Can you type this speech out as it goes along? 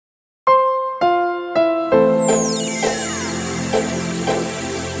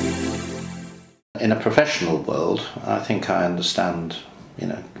In a professional world, I think I understand,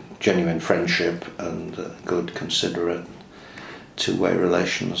 genuine friendship and good, considerate, two-way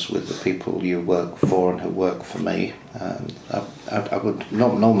relations with the people you work for and who work for me. I would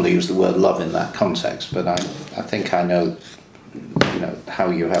not normally use the word love in that context, but I think I know,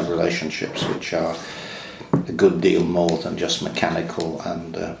 how you have relationships which are a good deal more than just mechanical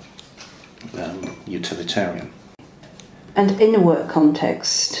and utilitarian. And in a work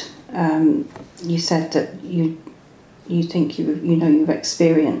context, you said that you think you've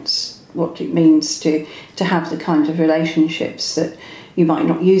experienced what it means to have the kind of relationships that you might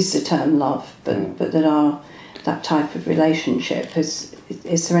not use the term love, but that are that type of relationship. Is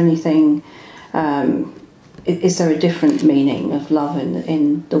there anything? Is there a different meaning of love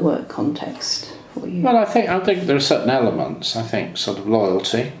in the work context for you? Well, I think there are certain elements. I think sort of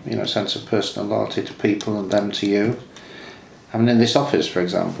loyalty, a sense of personal loyalty to people and them to you. I mean, in this office, for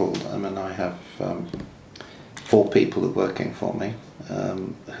example, I have 4 people who are working for me,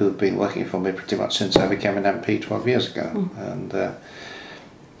 who have been working for me pretty much since I became an MP 12 years ago. And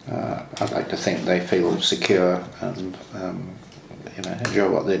I'd like to think they feel secure and enjoy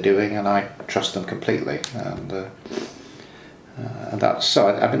what they're doing, and I trust them completely. And that's so.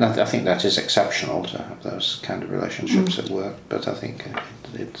 I think that is exceptional to have those kind of relationships at work. But I think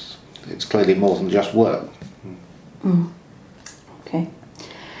it's clearly more than just work. Okay.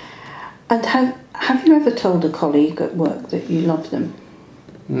 And have you ever told a colleague at work that you love them?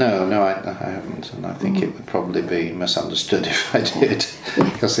 No, I haven't, and I think it would probably be misunderstood if I did,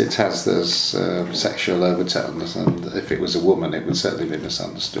 because it has those sexual overtones, and if it was a woman it would certainly be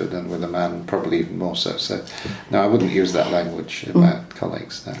misunderstood, and with a man probably even more so. So, no, I wouldn't use that language about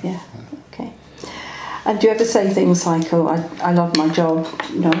colleagues. No. Yeah, okay. And do you ever say things like, "Oh, I love my job,"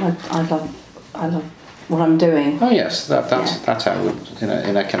 I love what I'm doing? Oh yes, that's how I would,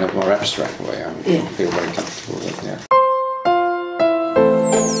 in a kind of more abstract way, I would feel very comfortable with it, yeah.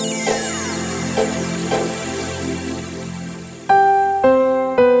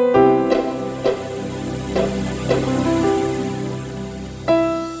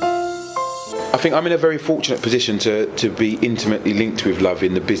 I think I'm in a very fortunate position to be intimately linked with love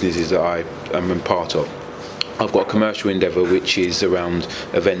in the businesses that I am a part of. I've got a commercial endeavour which is around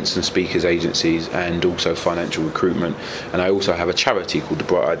events and speakers agencies and also financial recruitment, and I also have a charity called the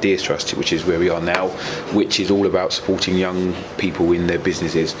Bright Ideas Trust, which is where we are now, which is all about supporting young people in their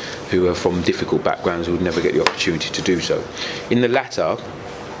businesses who are from difficult backgrounds who would never get the opportunity to do so. In the latter,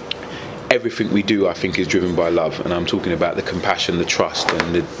 everything we do, I think, is driven by love, and I'm talking about the compassion, the trust,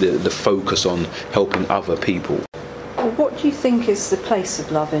 and the focus on helping other people. What do you think is the place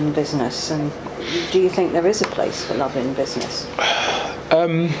of love in business, and do you think there is a place for love in business?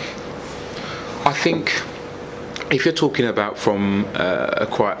 I think if you're talking about from a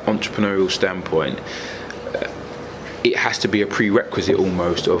quite entrepreneurial standpoint, it has to be a prerequisite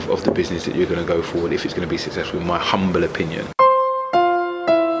almost of the business that you're going to go forward if it's going to be successful, in my humble opinion.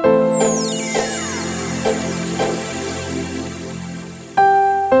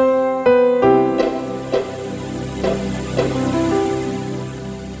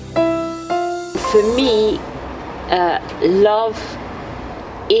 For me, love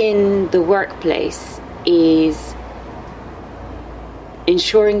in the workplace is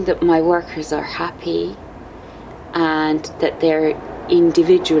ensuring that my workers are happy and that they're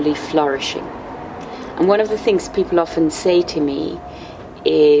individually flourishing. And one of the things people often say to me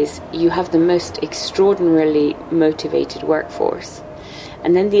is, you have the most extraordinarily motivated workforce.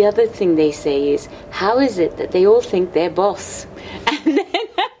 And then the other thing they say is, how is it that they all think they're boss?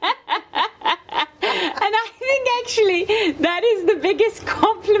 And I think actually that is the biggest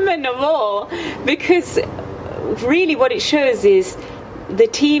compliment of all, because really what it shows is the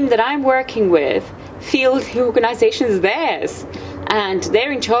team that I'm working with feel the organisation is theirs and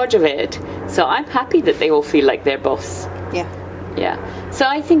they're in charge of it. So I'm happy that they all feel like they're boss. Yeah. So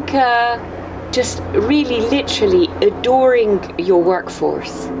I think just really literally adoring your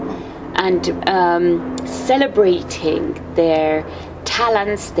workforce and celebrating their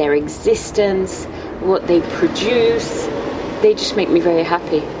talents, their existence, what they produce, they just make me very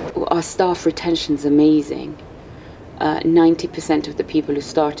happy. Our staff retention's amazing. 90% of the people who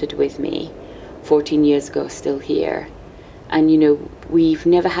started with me 14 years ago are still here. And we've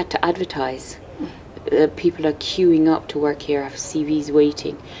never had to advertise. People are queuing up to work here, have CVs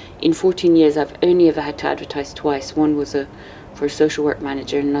waiting. In 14 years I've only ever had to advertise twice. One was for a social work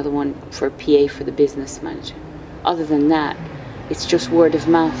manager, and another one for a PA for the business manager. Other than that, it's just word of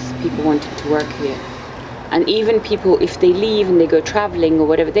mouth, people wanting to work here. And even people, if they leave and they go travelling or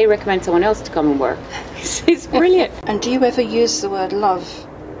whatever, they recommend someone else to come and work. It's brilliant. And do you ever use the word love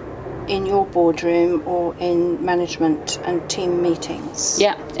in your boardroom or in management and team meetings?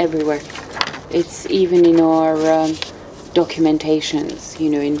 Yeah, everywhere. It's even in our documentations, you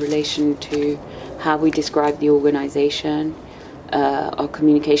know, in relation to how we describe the organisation, our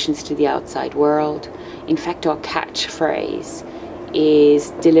communications to the outside world. In fact, our catchphrase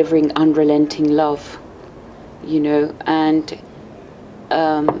is delivering unrelenting love, you know, and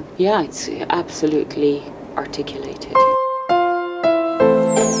yeah, it's absolutely articulated.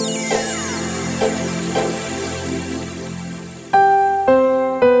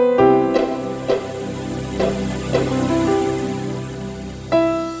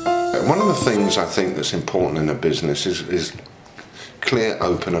 One of the things I think that's important in a business is clear,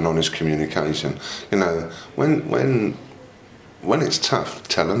 open and honest communication. You know, when it's tough,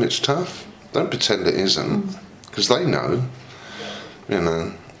 tell them it's tough. Don't pretend it isn't, because they know. You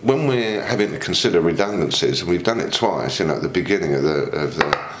know, when we're having to consider redundancies, and we've done it twice, you know, at the beginning of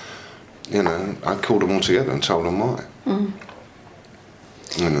the you know, I called them all together and told them why.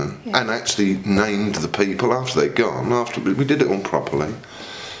 You know, and actually named the people after they'd gone. After we did it all properly.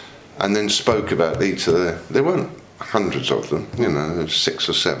 And then spoke about each of there weren't hundreds of them, you know, there was 6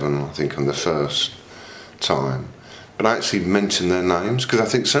 or 7, I think, on the first time. But I actually mentioned their names, because I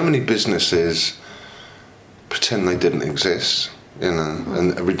think so many businesses pretend they didn't exist, you know,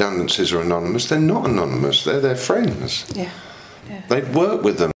 and redundancies are anonymous. They're not anonymous, they're their friends. Yeah. They've worked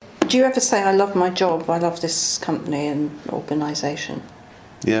with them. Do you ever say, I love my job, I love this company and organisation?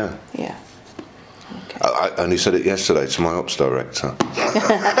 Yeah. Yeah. Okay. I only said it yesterday to my ops director.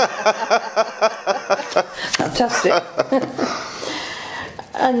 Fantastic.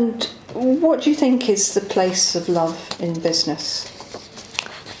 And what do you think is the place of love in business?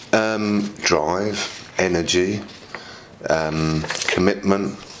 Drive, energy,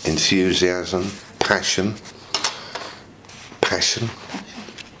 commitment, enthusiasm, passion.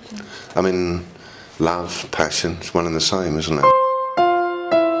 I mean, love, passion, it's one and the same, isn't it?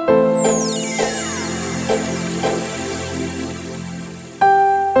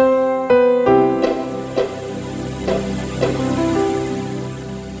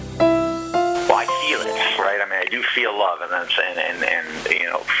 Feel love, and that's and you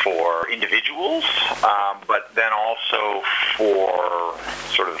know, for individuals, but then also for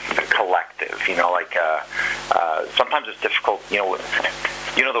sort of the collective. You know, like sometimes it's difficult. You know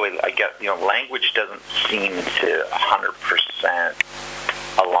the way I get. You know, language doesn't seem to 100%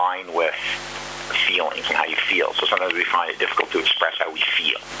 align with feelings and how you feel. So sometimes we find it difficult to express how we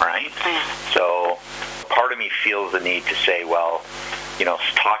feel. Right. So part of me feels the need to say, well, you know,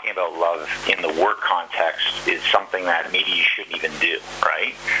 talking about love in the work context is something that maybe you shouldn't even do,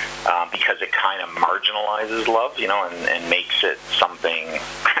 right? Because it kind of marginalizes love, you know, and makes it something,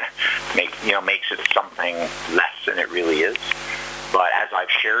 makes it something less than it really is. But as I've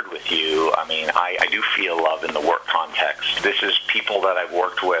shared with you, I mean, I do feel love in the work context. This is people that I've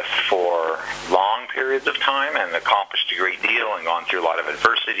worked with for long periods of time and accomplished a great deal and gone through a lot of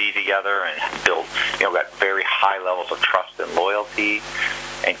adversity together and built, you know, got very high levels of trust and loyalty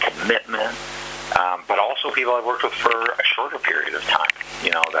and commitment. But also people I've worked with for a shorter period of time,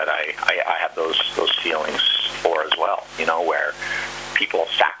 you know, that I have those feelings for as well, you know, where people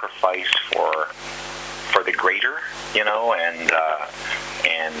sacrifice for the greater, you know, and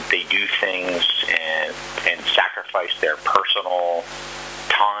they do things and sacrifice their personal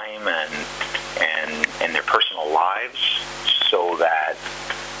time and their personal lives so that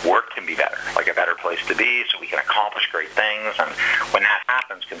work can be better, like a better place to be, so we can accomplish great things. And when that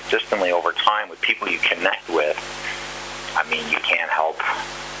happens consistently over time with people you connect with, I mean, you can't help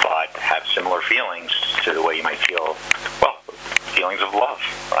but have similar feelings to the way you might feel, well, feelings of love,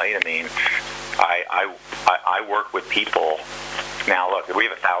 right? I mean, I work with people. Now, look, we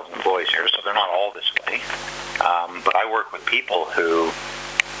have 1,000 employees here, so they're not all this way. But I work with people who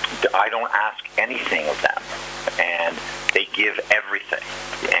I don't ask anything of them, and they give everything,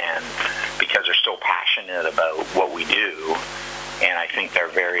 and because they're so passionate about what we do, and I think they're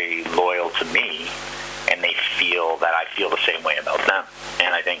very loyal to me, and they feel that I feel the same way about them.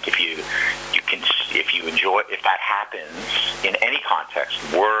 And I think if that happens in any context,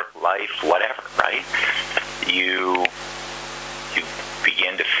 work, life, whatever, right? You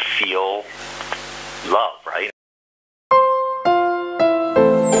begin to feel love, right?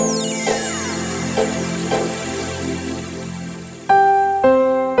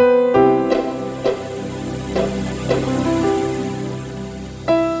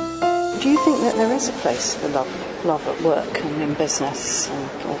 Do you think that there is a place for love at work and in business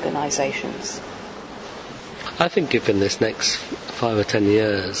and organisations? I think if in this next 5 or 10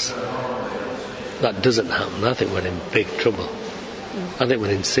 years that doesn't happen, I think we're in big trouble. I think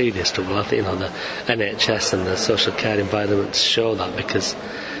within serious trouble. I think, the NHS and the social care environments show that, because,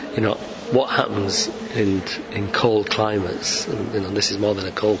 what happens in cold climates, and, this is more than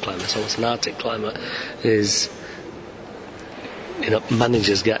a cold climate, it's almost an Arctic climate, is,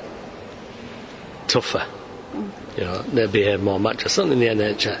 managers get tougher. They behave more macho. Certainly in the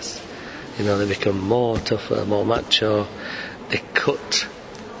NHS, they become more tougher, more macho. They cut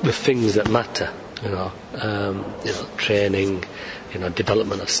the things that matter. Training,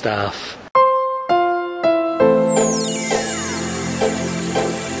 development of staff,